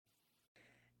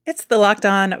It's the Locked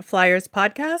On Flyers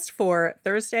podcast for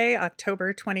Thursday,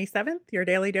 October 27th, your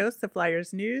daily dose of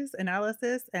Flyers news,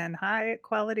 analysis, and high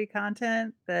quality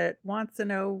content that wants to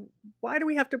know, why do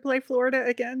we have to play Florida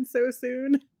again so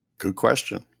soon? Good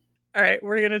question. All right,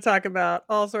 we're going to talk about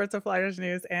all sorts of Flyers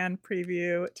news and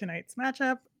preview tonight's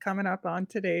matchup coming up on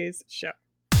today's show.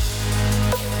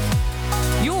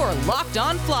 You're Locked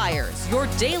On Flyers, your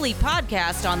daily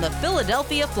podcast on the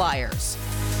Philadelphia Flyers.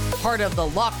 Part of the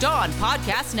Locked On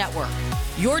Podcast Network,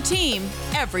 your team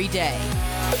every day.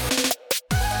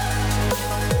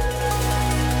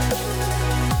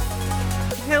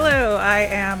 Hello, I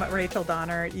am Rachel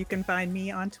Donner. You can find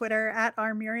me on Twitter at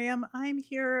rmiriam. I'm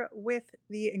here with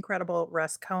the incredible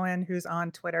Russ Cohen, who's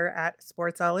on Twitter at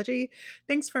Sportsology.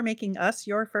 Thanks for making us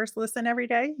your first listen every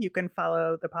day. You can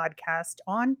follow the podcast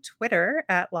on Twitter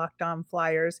at Locked On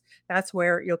Flyers. That's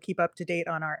where you'll keep up to date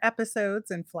on our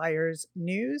episodes and Flyers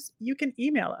news. You can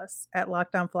email us at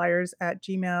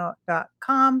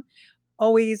lockedonflyers@gmail.com.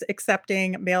 Always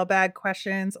accepting mailbag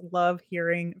questions. Love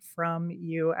hearing from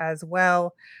you as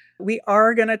well. We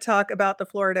are going to talk about the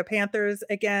Florida Panthers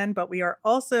again, but we are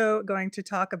also going to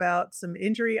talk about some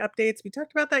injury updates. We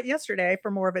talked about that yesterday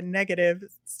for more of a negative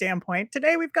standpoint.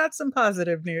 Today, we've got some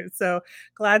positive news. So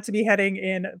glad to be heading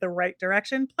in the right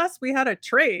direction. Plus, we had a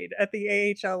trade at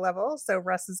the AHL level. So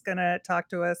Russ is going to talk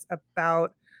to us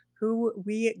about who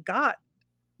we got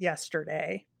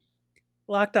yesterday.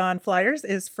 Locked On Flyers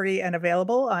is free and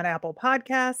available on Apple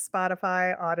Podcasts,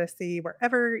 Spotify, Odyssey,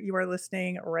 wherever you are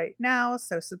listening right now.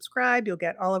 So subscribe. You'll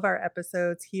get all of our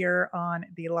episodes here on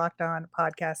the Locked On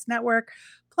Podcast Network.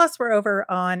 Plus, we're over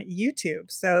on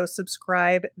YouTube. So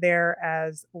subscribe there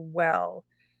as well.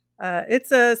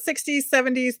 It's a 60s,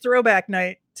 70s throwback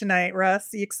night tonight,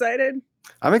 Russ. You excited?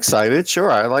 I'm excited.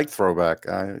 Sure. I like throwback.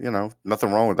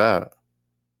 Nothing wrong with that.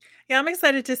 Yeah, I'm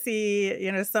excited to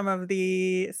see, some of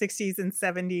the 60s and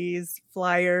 70s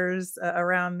Flyers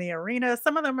around the arena.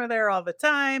 Some of them are there all the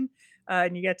time,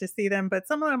 and you get to see them, but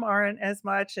some of them aren't as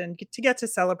much, and get to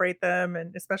celebrate them,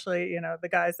 and especially, the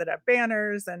guys that have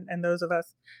banners and those of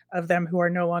them who are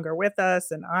no longer with us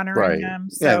and honoring Right. them.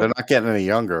 Yeah, So they're not getting any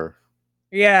younger.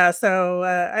 yeah, so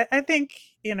I think,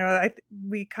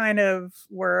 we kind of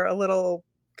were a little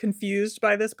confused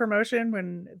by this promotion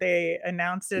when they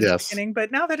announced it at the Yes. beginning,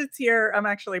 but now that it's here, I'm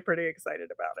actually pretty excited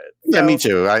about it. Yeah, me So,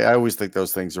 too. I always think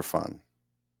those things are fun.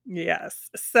 yes.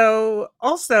 So,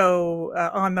 also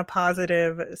on the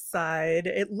positive side,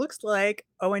 it looks like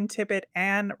Owen Tippett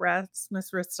and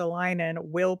Rasmus Ristolainen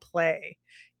will play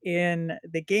in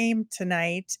the game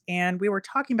tonight. And we were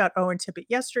talking about Owen Tippett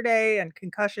yesterday and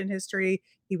concussion history.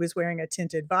 He was wearing a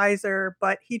tinted visor,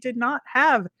 but he did not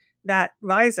have that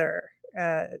visor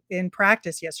in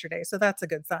practice yesterday. So that's a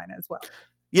good sign as well.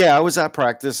 Yeah, I was at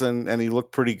practice and he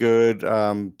looked pretty good.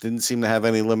 Didn't seem to have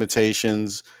any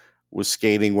limitations. Was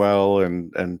skating well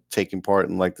and taking part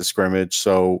in like the scrimmage.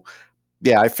 So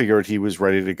yeah, I figured he was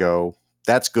ready to go.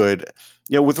 That's good.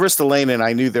 With Ristolainen,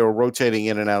 I knew they were rotating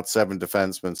in and out 7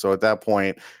 defensemen. So at that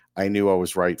point, I knew I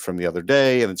was right from the other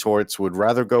day. And the Torts would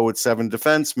rather go with 7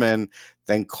 defensemen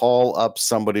than call up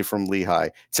somebody from Lehigh.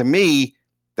 To me,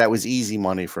 that was easy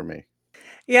money for me.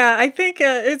 Yeah, I think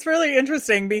it's really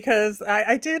interesting because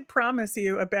I did promise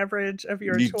you a beverage of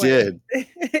your You choice did.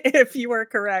 if you were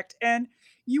correct. And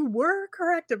you were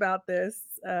correct about this,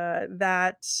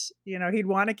 that, he'd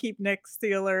want to keep Nick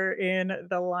Sealer in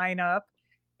the lineup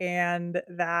and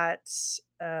that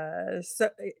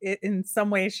in some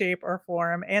way, shape, or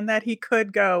form, and that he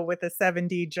could go with a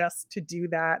 7D just to do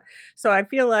that. So I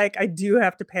feel like I do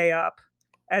have to pay up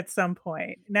at some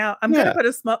point. Now, I'm gonna Yeah. put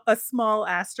a small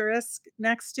asterisk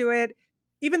next to it,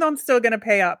 even though I'm still gonna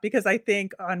pay up because I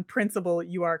think on principle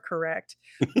you are correct.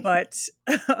 But,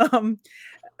 um,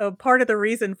 part of the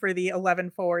reason for the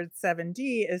 11 forward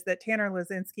 7D is that Tanner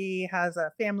Lazinski has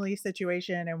a family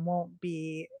situation and won't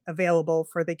be available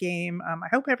for the game. I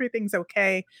hope everything's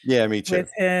okay Yeah, me too.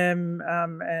 with him,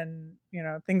 and,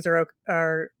 things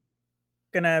are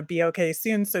gonna be okay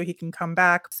soon so he can come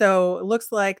back. So it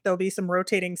looks like there'll be some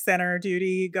rotating center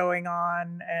duty going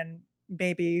on and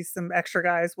maybe some extra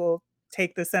guys will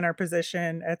take the center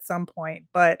position at some point.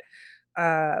 But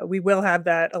we will have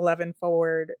that 11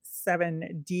 forward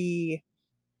 7D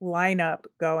lineup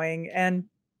going. And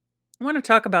I want to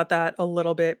talk about that a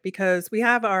little bit because we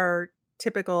have our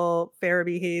typical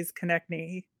Farabee Hayes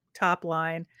Konechny top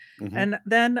line. Hmm. And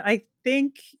then I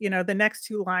think, the next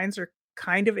two lines are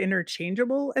kind of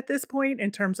interchangeable at this point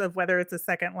in terms of whether it's a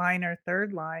second line or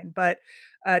third line. But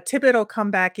Tippett will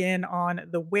come back in on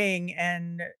the wing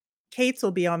and Cates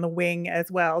will be on the wing as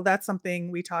well. That's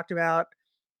something we talked about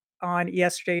on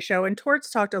yesterday's show, and Torts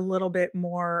talked a little bit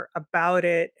more about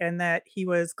it and that he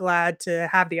was glad to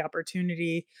have the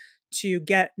opportunity to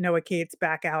get Noah Cates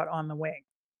back out on the wing.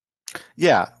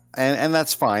 Yeah, and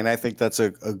that's fine. I think that's a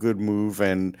good move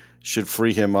and should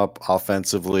free him up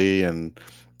offensively. And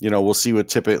we'll see what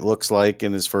Tippett looks like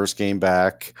in his first game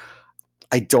back.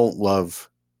 I don't love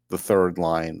the third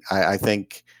line. I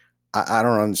think I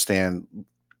don't understand.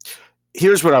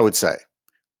 Here's what I would say.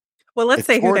 Well, let's If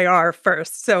say who Tort, they are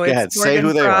first. So Go it's ahead, say Morgan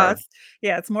who they are. Frost.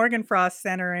 Yeah, it's Morgan Frost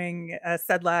centering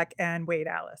Sedlak and Wade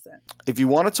Allison. If you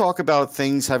want to talk about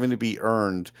things having to be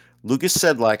earned, Lucas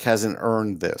Sedlak hasn't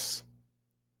earned this.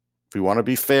 If we want to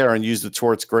be fair and use the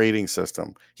Torts grading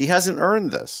system, he hasn't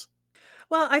earned this.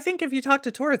 Well, I think if you talk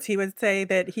to Torts, he would say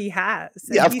that he has,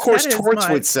 Yeah, and of he course said as Torts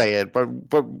would much. say it, but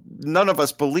none of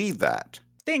us believe that.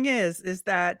 Thing is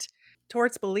that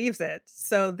Torts believes it,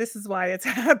 so this is why it's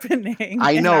happening,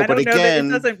 I and know, I but don't know that it again,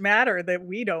 doesn't matter that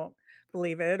we don't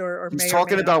believe it or he's may or may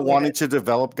talking not about believe wanting it. to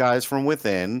develop guys from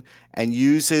within and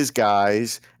use his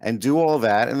guys and do all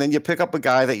that. And then you pick up a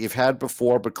guy that you've had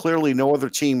before, but clearly no other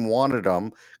team wanted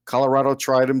him. Colorado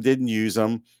tried him, didn't use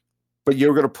him, but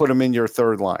you're going to put him in your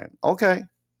third line. Okay.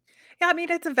 Yeah, I mean,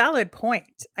 it's a valid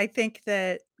point. I think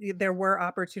that there were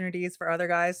opportunities for other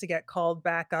guys to get called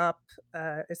back up,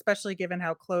 especially given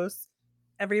how close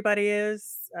everybody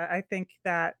is. I think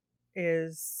that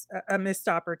is a missed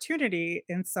opportunity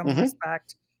in some Hmm.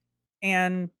 respect.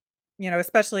 And,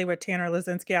 especially with Tanner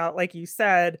Lazinski out, like you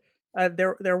said,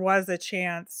 there was a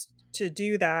chance to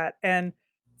do that. And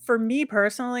for me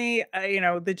personally,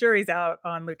 the jury's out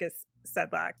on Lucas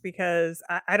Sedlak because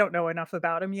I don't know enough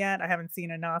about him yet. I haven't seen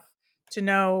enough to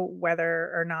know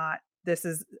whether or not this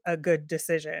is a good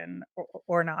decision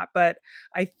or not. But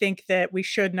I think that we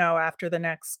should know after the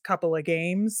next couple of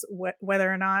games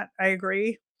whether or not I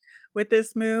agree with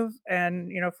this move. And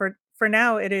for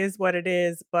now, it is what it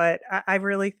is. But I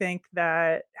really think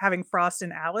that having Frost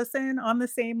and Allison on the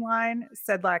same line,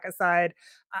 Sedlak aside,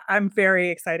 I'm very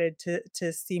excited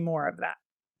to see more of that.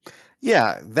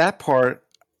 Yeah, that part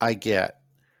I get.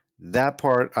 That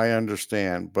part I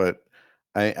understand, but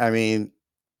I mean,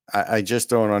 I just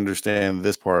don't understand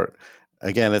this part.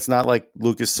 Again, it's not like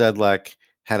Lucas Sedlak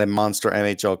had a monster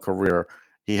NHL career.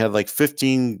 He had like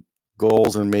 15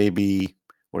 goals and maybe,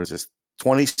 what is this,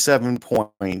 27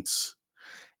 points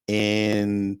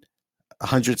in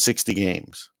 160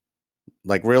 games.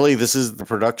 Like, really? This is the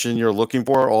production you're looking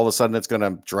for? All of a sudden, it's going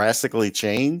to drastically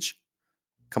change?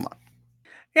 Come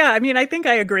Yeah, I mean, I think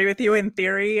I agree with you in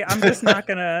theory. I'm just on. not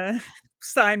gonna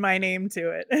sign my name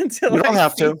to it until You don't I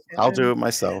have see to. it I'll do in it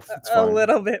myself. It's a fine.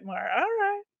 little bit more. All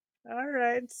right. All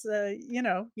right. So,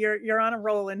 you're on a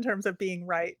roll in terms of being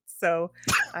right. So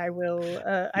I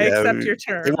Yeah, accept your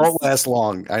it won't terms. last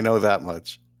long. I know that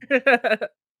much.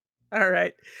 All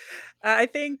right. I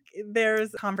think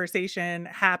there's conversation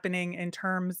happening in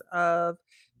terms of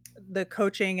the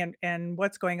coaching and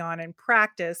what's going on in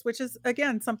practice, which is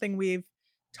again something we've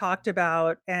talked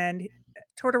about. And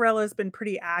Tortorella has been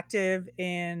pretty active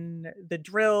in the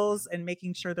drills and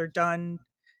making sure they're done,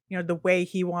 the way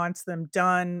he wants them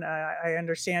done. I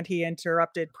understand he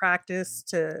interrupted practice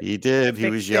He to did. He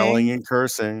fix was yelling things. and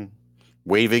cursing,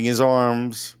 waving his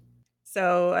arms.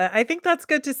 So I think that's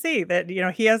good to see that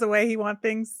he has a way he wants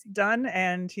things done,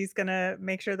 and he's going to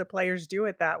make sure the players do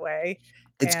it that way.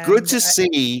 It's good And to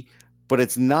see, but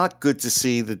it's not good to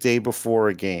see the day before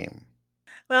a game.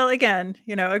 well, again,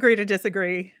 agree to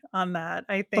disagree on that.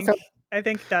 Okay. I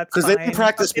think that's Because they didn't fine.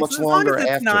 practice It's much as long as longer it's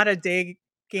after. not a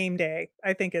game day,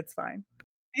 I think it's fine.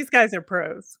 These guys are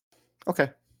pros. Okay.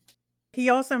 He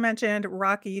also mentioned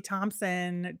Rocky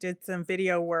Thompson did some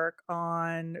video work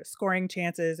on scoring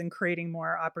chances and creating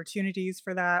more opportunities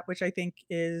for that, which I think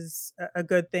is a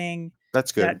good thing.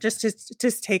 That's Yeah, good.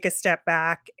 just take a step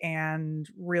back and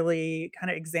really kind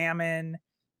of examine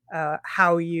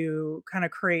how you kind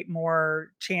of create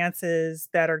more chances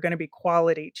that are going to be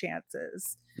quality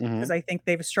chances. Because Hmm. I think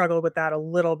they've struggled with that a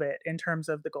little bit in terms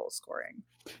of the goal scoring.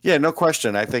 Yeah, no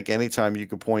question. I think anytime you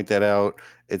can point that out,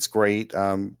 it's great.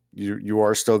 You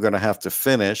are still going to have to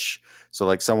finish. So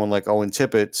like someone like Owen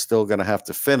Tippett still going to have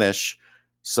to finish.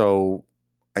 So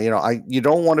you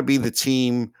don't want to be the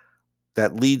team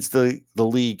that leads the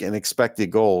league in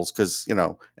expected goals, because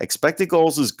expected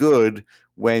goals is good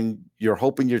when you're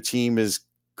hoping your team is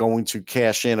going to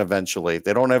cash in eventually. If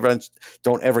they don't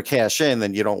ever cash in,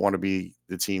 then you don't want to be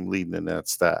the team leading in that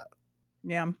stat.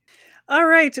 Yeah. All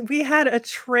right, we had a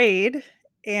trade,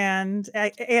 and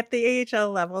at the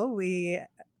AHL level, we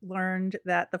learned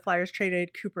that the Flyers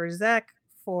traded Cooper Zek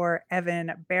for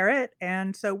Evan Barrett,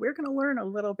 and so we're going to learn a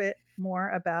little bit more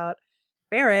about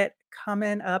Barrett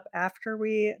coming up after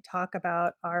we talk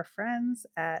about our friends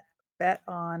at Bet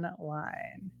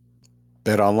Online.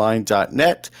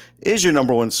 BetOnline.net is your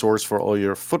number one source for all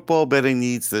your football betting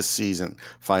needs this season.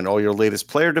 Find all your latest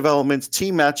player developments,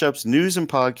 team matchups, news and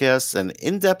podcasts, and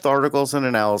in-depth articles and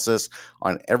analysis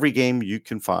on every game you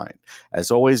can find.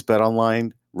 As always,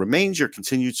 BetOnline remains your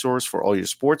continued source for all your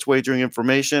sports wagering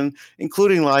information,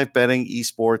 including live betting,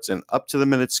 esports, and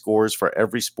up-to-the-minute scores for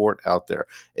every sport out there.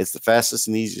 It's the fastest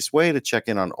and easiest way to check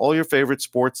in on all your favorite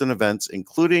sports and events,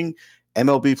 including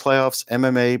MLB playoffs,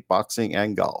 MMA, boxing,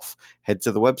 and golf. Head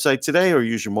to the website today or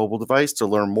use your mobile device to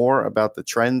learn more about the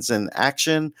trends in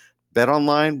action. Bet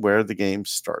online, where the game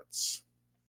starts.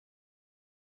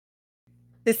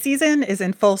 The season is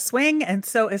in full swing, and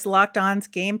so is Locked On's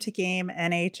Game to Game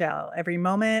NHL. Every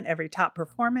moment, every top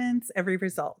performance, every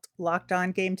result. Locked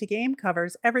On Game to Game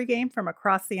covers every game from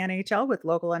across the NHL with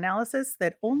local analysis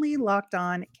that only Locked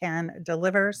On can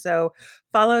deliver. So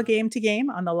follow Game to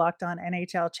Game on the Locked On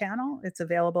NHL channel. It's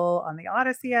available on the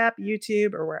Odyssey app,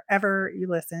 YouTube, or wherever you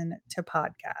listen to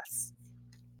podcasts.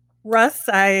 Russ,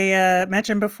 I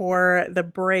mentioned before the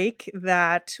break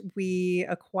that we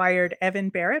acquired Evan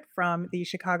Barrett from the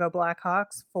Chicago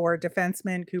Blackhawks for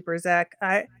defenseman Cooper Zek.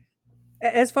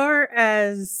 As far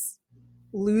as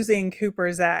losing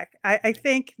Cooper Zek, I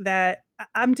think that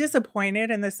I'm disappointed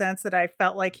in the sense that I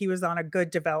felt like he was on a good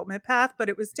development path, but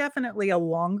it was definitely a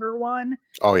longer one.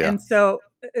 Oh, yeah. And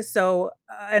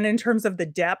and in terms of the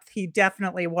depth, he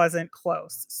definitely wasn't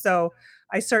close. So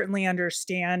I certainly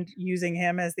understand using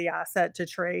him as the asset to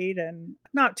trade and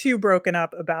not too broken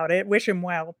up about it. Wish him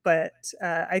well. But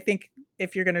I think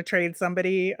if you're going to trade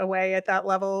somebody away at that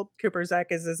level, Cooper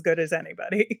Zek is as good as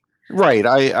anybody. Right.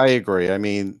 I agree. I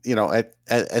mean,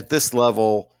 at this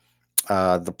level,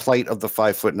 the plight of the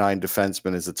 5'9"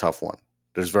 defenseman is a tough one.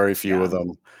 There's very few of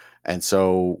them. And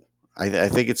so I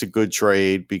think it's a good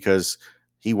trade because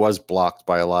he was blocked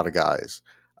by a lot of guys.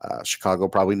 Chicago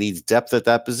probably needs depth at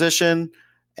that position.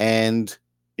 And,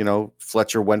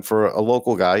 Fletcher went for a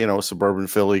local guy, a suburban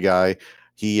Philly guy.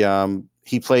 He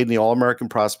played in the All-American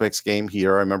Prospects game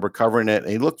here. I remember covering it,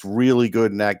 and he looked really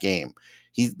good in that game.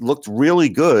 He looked really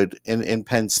good in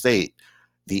Penn State.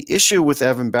 The issue with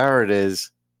Evan Barrett is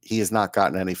he has not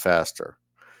gotten any faster.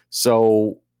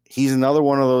 So he's another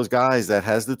one of those guys that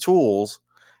has the tools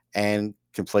and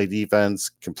can play defense,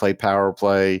 can play power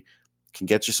play, can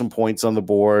get you some points on the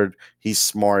board. He's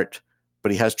smart,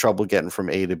 but he has trouble getting from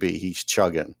A to B. He's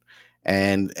chugging.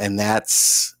 And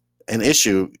that's an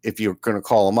issue if you're going to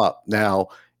call him up. Now,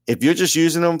 if you're just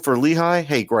using him for Lehigh,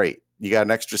 hey, great. You got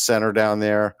an extra center down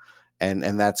there,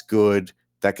 and that's good.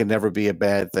 That could never be a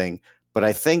bad thing. But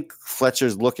I think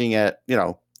Fletcher's looking at,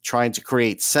 trying to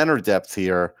create center depth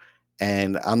here,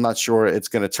 and I'm not sure it's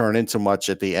going to turn into much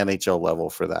at the NHL level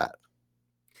for that.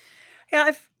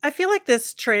 Yeah, I feel like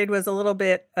this trade was a little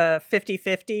bit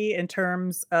 50-50 in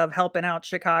terms of helping out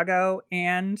Chicago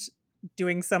and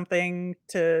doing something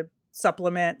to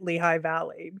supplement Lehigh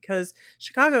Valley, because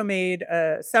Chicago made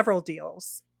several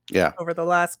deals over the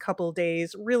last couple of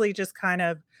days, really just kind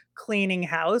of cleaning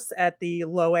house at the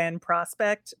low end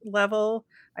prospect level.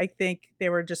 I think they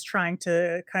were just trying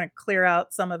to kind of clear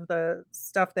out some of the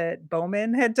stuff that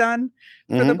Bowman had done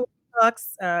for the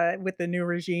Blackhawks. With the new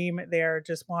regime, they're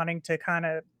just wanting to kind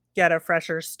of get a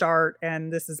fresher start,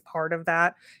 and this is part of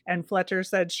that. And Fletcher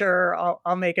said, sure,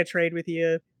 I'll make a trade with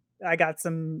you. I got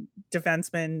some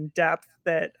defenseman depth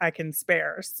that I can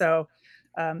spare. So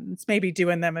it's maybe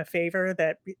doing them a favor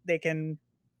that they can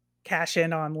cash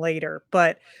in on later.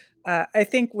 But I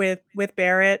think with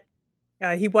Barrett,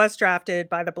 he was drafted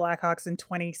by the Blackhawks in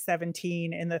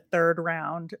 2017 in the third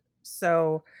round.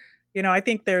 So, I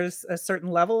think there's a certain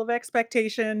level of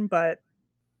expectation, but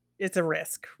it's a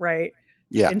risk, right?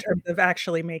 Yeah. In terms of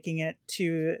actually making it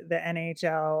to the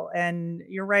NHL. And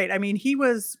you're right. I mean, he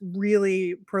was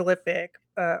really prolific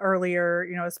earlier,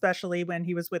 especially when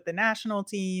he was with the national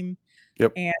team.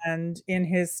 Yep. And in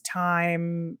his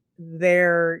time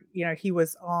there, he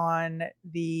was on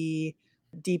the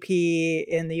DP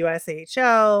in the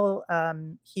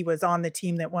USHL. He was on the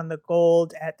team that won the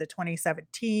gold at the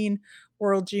 2017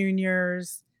 World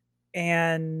Juniors,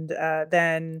 and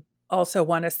then also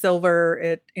won a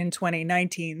silver in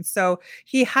 2019. So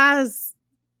he has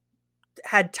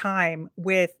had time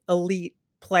with elite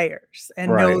players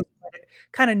and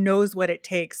knows what it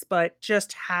takes, but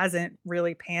just hasn't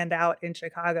really panned out in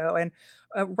Chicago. And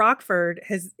Rockford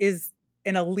is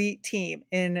an elite team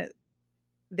in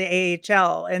the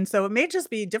AHL. And so it may just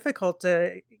be difficult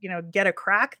to, get a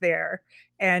crack there.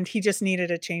 And he just needed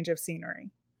a change of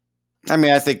scenery. I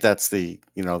mean, I think that's the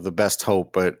best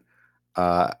hope, but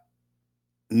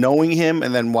knowing him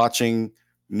and then watching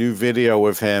new video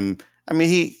of him, I mean,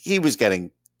 he was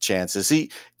getting chances.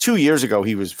 2 years ago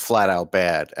he was flat out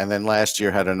bad, and then last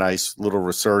year had a nice little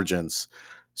resurgence.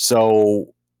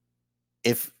 So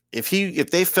if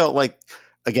they felt like,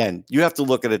 again, you have to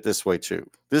look at it this way too.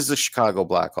 This is the Chicago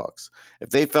Blackhawks. If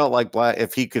they felt like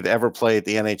if he could ever play at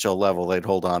the NHL level, they'd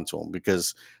hold on to him,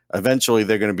 because eventually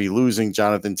they're going to be losing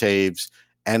Jonathan Toews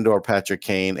and or Patrick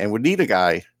Kane, and would need a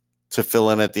guy to fill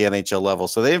in at the NHL level.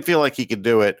 So they didn't feel like he could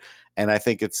do it, and I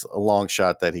think it's a long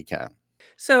shot that he can.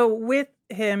 So with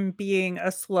him being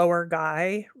a slower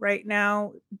guy right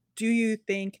now, do you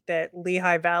think that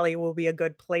Lehigh Valley will be a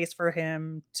good place for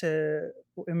him to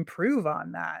improve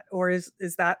on that? Or is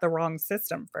that the wrong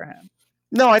system for him?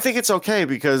 No, I think it's okay,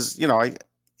 because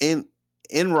in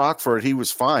Rockford he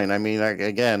was fine. I mean,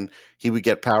 again, he would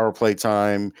get power play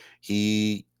time.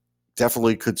 He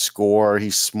definitely could score.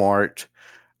 He's smart.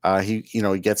 He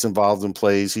gets involved in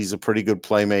plays. He's a pretty good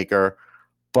playmaker.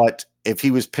 But if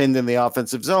he was pinned in the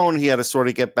offensive zone, he had to sort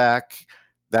of get back.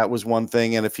 That was one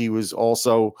thing. And if he was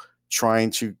also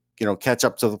trying to, catch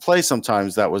up to the play,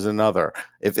 sometimes that was another.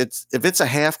 If it's a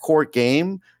half court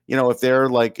game, if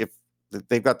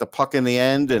they've got the puck in the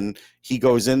end and he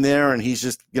goes in there and he's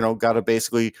just, got to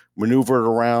basically maneuver it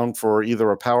around for either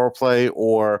a power play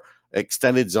or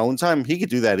extended zone time, he could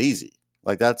do that easy.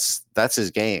 Like that's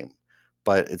his game.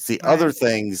 But it's the other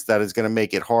things that is going to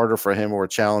make it harder for him or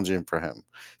challenging for him.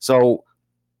 So,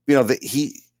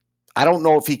 I don't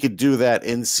know if he could do that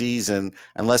in season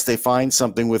unless they find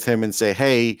something with him and say,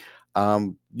 hey,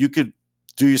 you could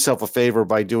do yourself a favor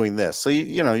by doing this. So,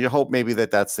 you hope maybe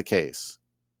that's the case.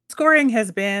 Scoring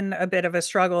has been a bit of a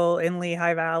struggle in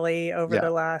Lehigh Valley over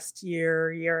the last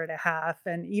year and a half.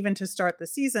 And even to start the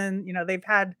season, they've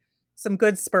had some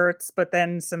good spurts, but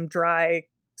then some dry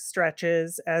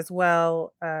stretches as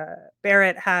well.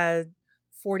 Barrett had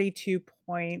 42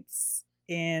 points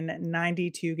in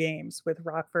 92 games with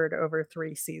Rockford over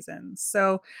 3 seasons.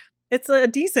 So it's a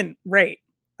decent rate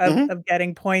of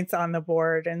getting points on the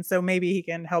board. And so maybe he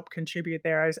can help contribute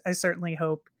there. I certainly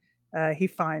hope he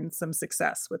finds some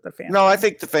success with the fans. No, I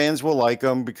think the fans will like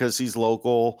him because he's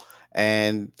local,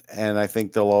 and I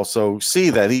think they'll also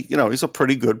see that he's a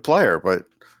pretty good player, but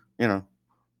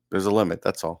there's a limit.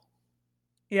 That's all.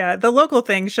 Yeah, the local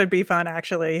thing should be fun,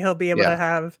 actually. He'll be able to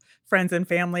have friends and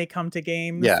family come to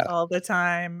games all the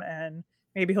time, and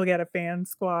maybe he'll get a fan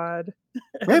squad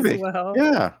as well.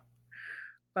 Yeah.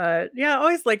 But yeah, I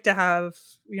always like to have,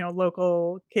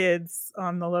 local kids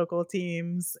on the local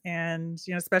teams, and,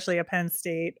 especially a Penn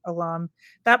State alum.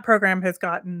 That program has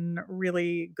gotten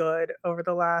really good over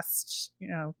the last,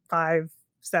 5-7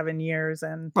 years.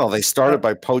 And well, they started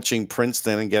by poaching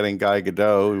Princeton and getting Guy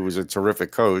Godot, who was a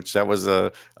terrific coach. That was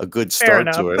a good start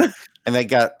to it. And they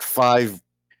got $5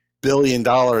 billion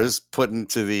put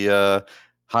into the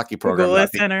hockey program. Google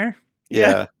Center.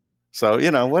 Yeah. So,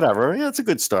 whatever. Yeah, it's a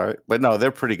good start. But no,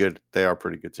 they're pretty good. They are a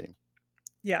pretty good team.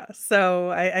 Yeah.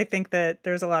 So I think that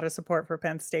there's a lot of support for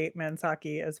Penn State men's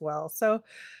hockey as well. So,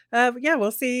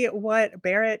 we'll see what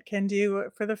Barrett can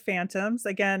do for the Phantoms.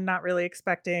 Again, not really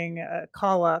expecting a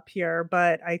call up here,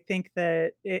 but I think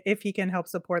that if he can help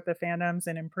support the Phantoms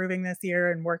in improving this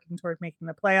year and working toward making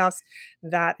the playoffs,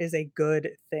 that is a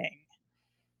good thing.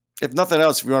 If nothing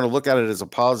else, if you want to look at it as a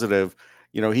positive,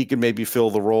 he could maybe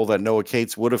fill the role that Noah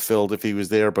Cates would have filled if he was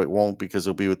there, but won't, because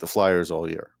he'll be with the Flyers all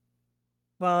year.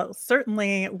 Well,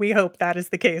 certainly we hope that is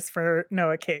the case for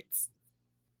Noah Cates.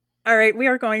 All right, we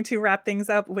are going to wrap things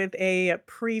up with a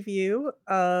preview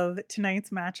of tonight's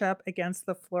matchup against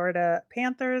the Florida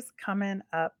Panthers coming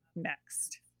up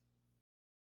next.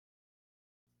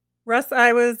 Russ,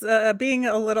 I was being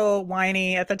a little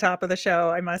whiny at the top of the show,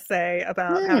 I must say,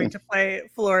 about having to play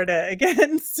Florida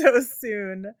again so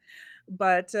soon.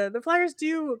 But the Flyers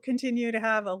do continue to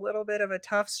have a little bit of a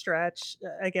tough stretch,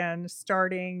 again,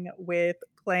 starting with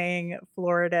playing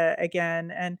Florida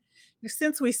again. And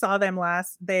since we saw them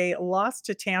last, they lost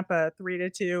to Tampa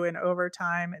 3-2 in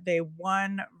overtime. They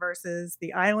won versus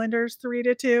the Islanders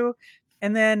 3-2,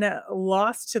 and then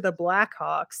lost to the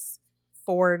Blackhawks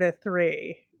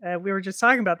 4-3. We were just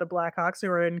talking about the Blackhawks, who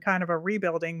are in kind of a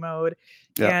rebuilding mode,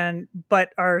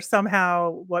 but are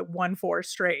somehow 1-4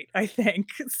 straight, I think.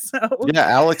 So yeah,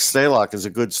 Alex Stalock is a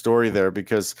good story there,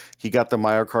 because he got the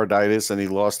myocarditis and he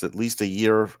lost at least a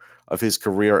year of his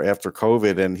career after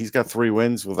COVID, and he's got 3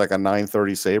 wins with like a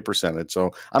 .930 save percentage.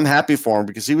 So I'm happy for him,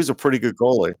 because he was a pretty good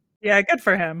goalie. Yeah, good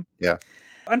for him. Yeah.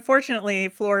 Unfortunately,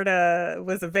 Florida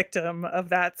was a victim of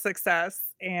that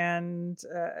success, and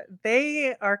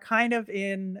they are kind of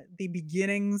in the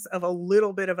beginnings of a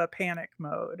little bit of a panic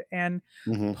mode. And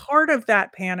Hmm. part of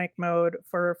that panic mode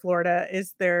for Florida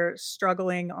is they're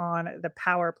struggling on the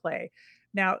power play.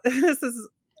 Now, this is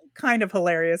kind of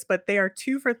hilarious, but they are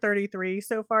 2 for 33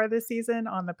 so far this season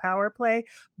on the power play.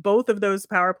 Both of those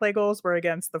power play goals were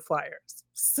against the Flyers.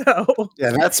 So,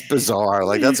 Yeah, that's bizarre.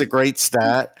 Like that's a great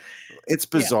stat. It's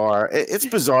yeah. bizarre. It's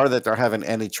bizarre that they're having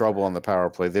any trouble on the power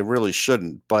play. They really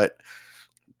shouldn't, but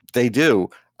they do.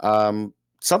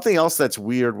 Something else that's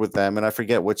weird with them, and I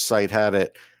forget which site had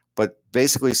it, but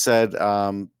basically said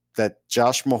that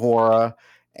Josh Mahora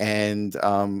and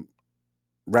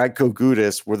Radko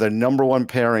Gudas were the number one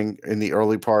pairing in the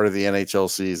early part of the NHL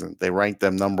season. They ranked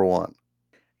them number one.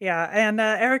 Yeah, and,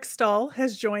 Eric Stahl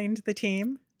has joined the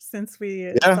team since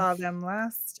we Yeah, saw them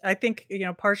last. I think,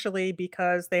 partially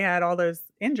because they had all those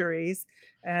injuries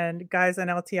and guys on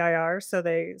LTIR, so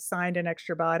they signed an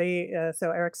extra body,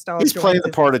 so Eric Stahl he's playing joins the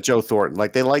as part of Joe Thornton.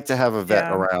 Like they like to have a vet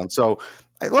yeah. around. So,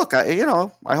 look, I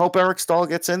hope Eric Stahl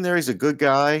gets in there. He's a good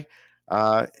guy.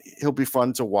 He'll be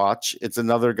fun to watch. It's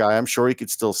another guy. I'm sure he could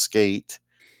still skate.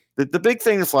 The big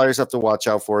thing the Flyers have to watch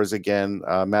out for is again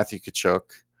Matthew Kachuk.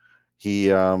 He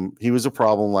was a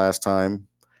problem last time.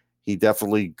 He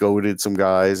definitely goaded some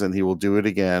guys, and he will do it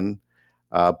again.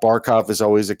 Barkov is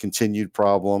always a continued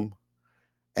problem,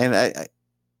 and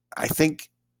I think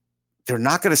they're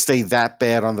not going to stay that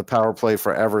bad on the power play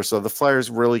forever. So the Flyers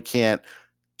really can't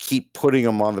keep putting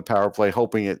them on the power play,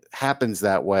 hoping it happens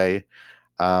that way.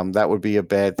 That would be a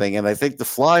bad thing. And I think the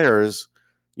Flyers,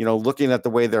 looking at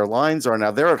the way their lines are now,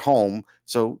 they're at home,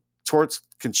 so Torts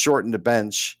can shorten the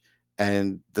bench,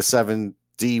 and the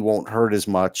 7D won't hurt as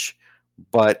much.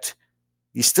 But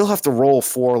you still have to roll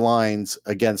 4 lines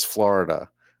against Florida.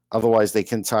 Otherwise, they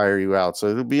can tire you out. So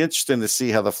it'll be interesting to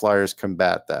see how the Flyers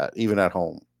combat that, even at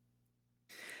home.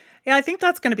 Yeah, I think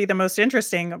that's gonna be the most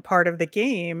interesting part of the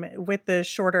game with the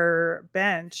shorter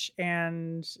bench,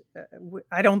 and,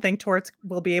 I don't think Torts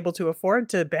will be able to afford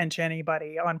to bench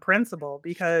anybody on principle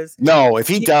because No, if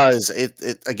he he does,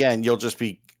 it again, you'll just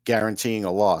be guaranteeing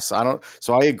a loss. I don't.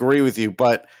 So I agree with you,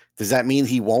 but does that mean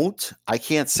he won't? I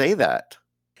can't say that.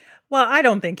 well, I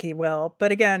don't think he will,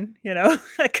 but again,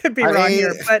 I could be I wrong mean,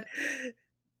 here,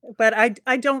 but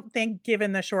I don't think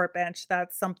given the short bench,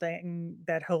 that's something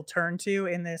that he'll turn to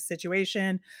in this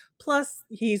situation. Plus,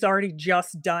 he's already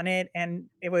just done it, and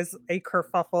it was a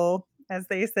kerfuffle, as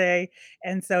they say,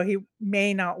 and so he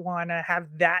may not wanna have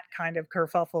that kind of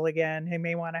kerfuffle again. He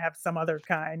may wanna have some other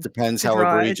kind depends to how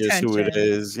draw egregious who it attention.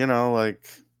 is. Like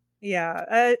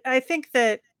Yeah, I think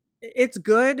that it's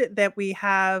good that we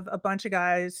have a bunch of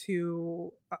guys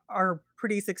who are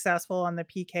pretty successful on the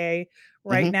PK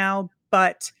right mhm. now,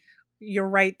 but you're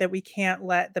right that we can't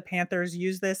let the Panthers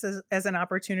use this as an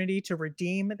opportunity to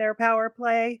redeem their power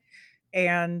play.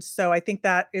 And so I think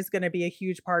that is going to be a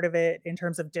huge part of it in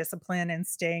terms of discipline and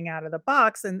staying out of the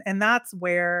box. And that's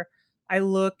where I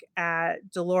look at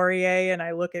Delorier and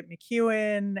I look at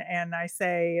McEwen and I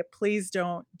say, please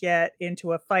don't get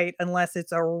into a fight unless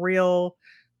it's a real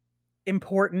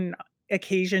important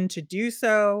occasion to do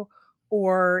so,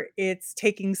 or it's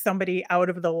taking somebody out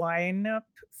of the lineup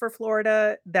for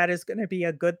Florida that is going to be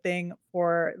a good thing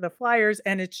for the Flyers.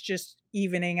 And it's just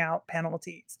evening out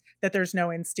penalties, that there's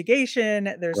no instigation,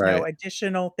 there's no Right.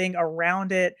 additional thing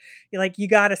around it. You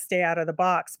got to stay out of the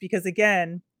box because,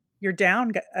 again, you're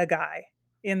down a guy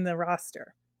in the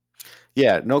roster.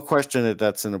 Yeah, no question that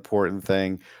that's an important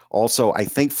thing. Also, I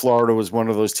think Florida was one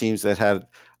of those teams that had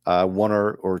one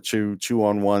or two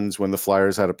on ones when the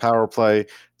Flyers had a power play.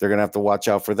 They're gonna have to watch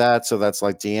out for that. So that's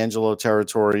like D'Angelo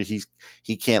territory.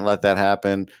 He can't let that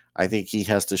happen. I think he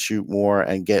has to shoot more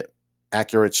and get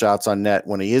accurate shots on net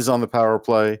when he is on the power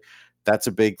play. That's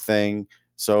a big thing.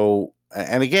 So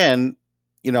and again,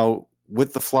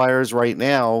 with the Flyers right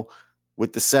now,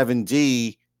 with the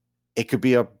 7D, it could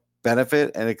be a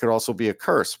benefit and it could also be a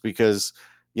curse because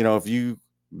if you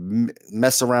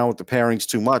mess around with the pairings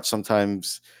too much,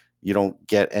 sometimes you don't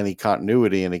get any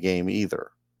continuity in a game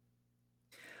either.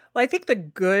 Well, I think the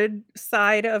good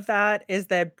side of that is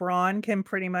that Braun can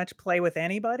pretty much play with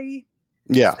anybody.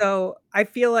 Yeah, So, I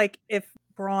feel like if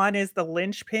Braun is the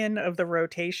linchpin of the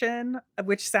rotation,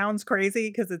 which sounds crazy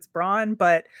because it's Braun,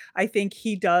 but I think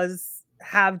he does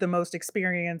have the most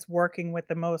experience working with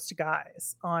the most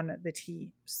guys on the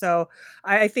team. So,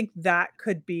 I think that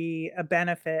could be a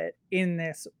benefit in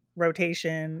this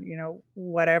rotation,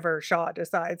 whatever Shaw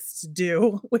decides to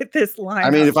do with this I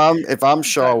mean, lineup. if I'm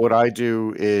Shaw, But what I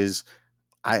do is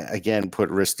I again put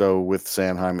Risto with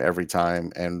Sanheim every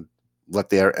time and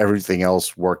let everything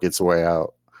else work its way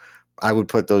out. I would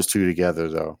put those two together,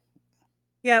 though.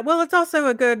 Yeah, well, it's also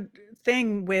a good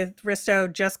thing with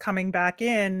Risto just coming back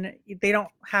in. They don't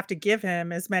have to give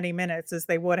him as many minutes as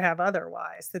they would have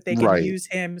otherwise, that they can Right. use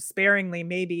him sparingly,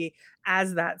 maybe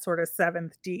as that sort of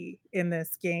seventh D in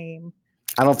this game.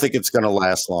 I don't think it's going to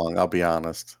last long. I'll be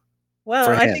honest. Well,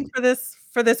 For I think him.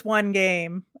 for this one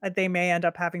game, they may end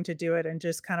up having to do it and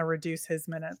just kind of reduce his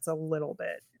minutes a little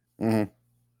bit. Hmm.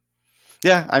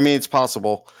 Yeah, I mean, it's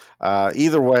possible.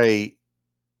 Either way,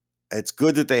 it's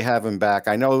good that they have him back.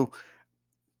 I know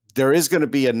there is going to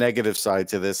be a negative side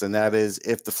to this, and that is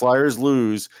if the Flyers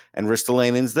lose and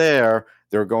Ristolanen's there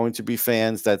are going to be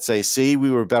fans that say, see,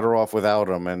 we were better off without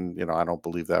him. And, I don't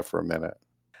believe that for a minute.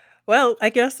 Well, I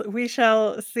guess we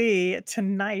shall see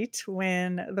tonight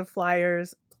when the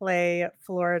Flyers play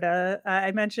Florida.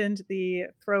 I mentioned the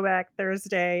Throwback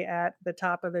Thursday at the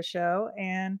top of the show,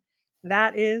 and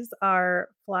that is our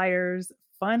Flyers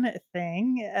fun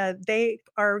thing. They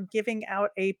are giving out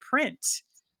a print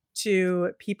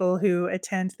to people who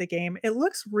attend the game. It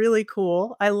looks really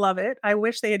cool. I love it. I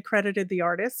wish they had credited the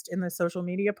artist in the social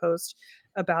media post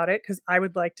about it because I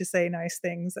would like to say nice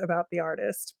things about the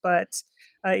artist. But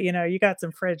you got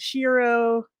some Fred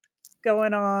Shiro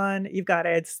going on. You've got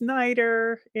Ed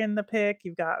Snyder in the pick.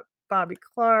 You've got Bobby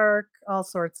Clark, all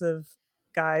sorts of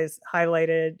guys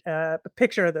highlighted. A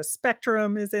picture of the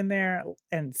Spectrum is in there,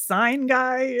 and Sign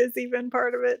Guy is even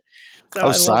part of it. So Oh, I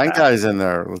love sign that. guys in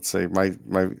there. Let's see. My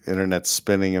internet's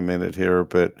spinning a minute here,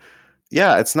 but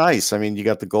yeah, it's nice. I mean, you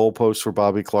got the goalpost for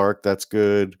Bobby Clark. That's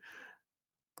good.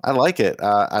 I like it.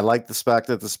 I like the fact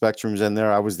that the Spectrum's in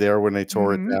there. I was there when they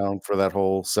tore it Hmm. down for that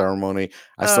whole ceremony.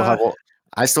 Uh,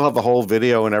 I still have the whole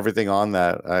video and everything on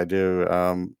that. I do.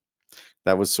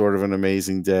 That was sort of an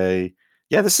amazing day.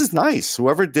 Yeah, this is nice.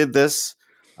 Whoever did this,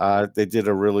 they did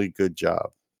a really good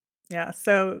job. Yeah,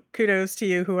 so kudos to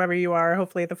you, whoever you are.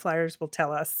 Hopefully, the Flyers will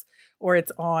tell us, or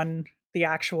it's on the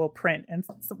actual print. And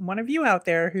one of you out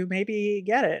there who maybe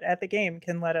get it at the game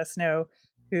can let us know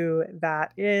who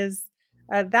that is.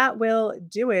 That will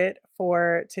do it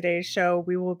for today's show.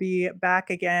 We will be back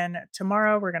again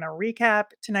tomorrow. We're going to recap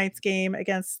tonight's game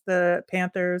against the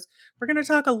Panthers. We're going to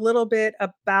talk a little bit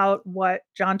about what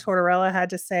John Tortorella had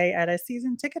to say at a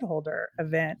season ticket holder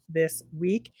event this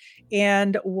week.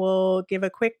 And we'll give a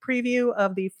quick preview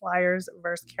of the Flyers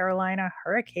versus Carolina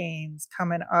Hurricanes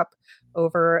coming up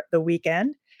over the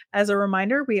weekend. As a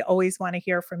reminder, we always want to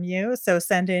hear from you. So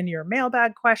send in your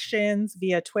mailbag questions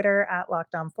via Twitter at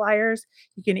Locked On Flyers.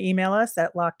 You can email us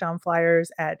at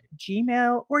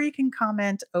lockedonflyers@gmail, or you can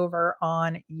comment over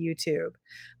on YouTube.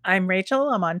 I'm Rachel.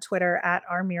 I'm on Twitter at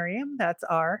rmiriam. That's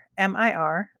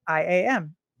RMIRIAM.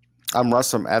 I'm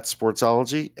Russ. I'm at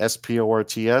Sportsology,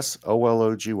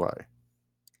 SPORTSOLOGY.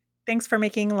 Thanks for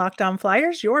making Locked On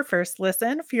Flyers your first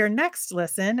listen. For your next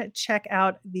listen, check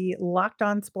out the Locked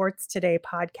On Sports Today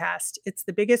podcast. It's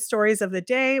the biggest stories of the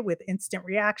day with instant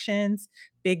reactions,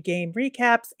 big game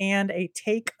recaps, and a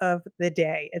take of the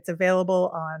day. It's available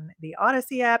on the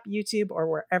Odyssey app, YouTube, or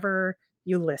wherever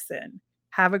you listen.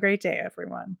 Have a great day,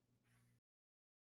 everyone.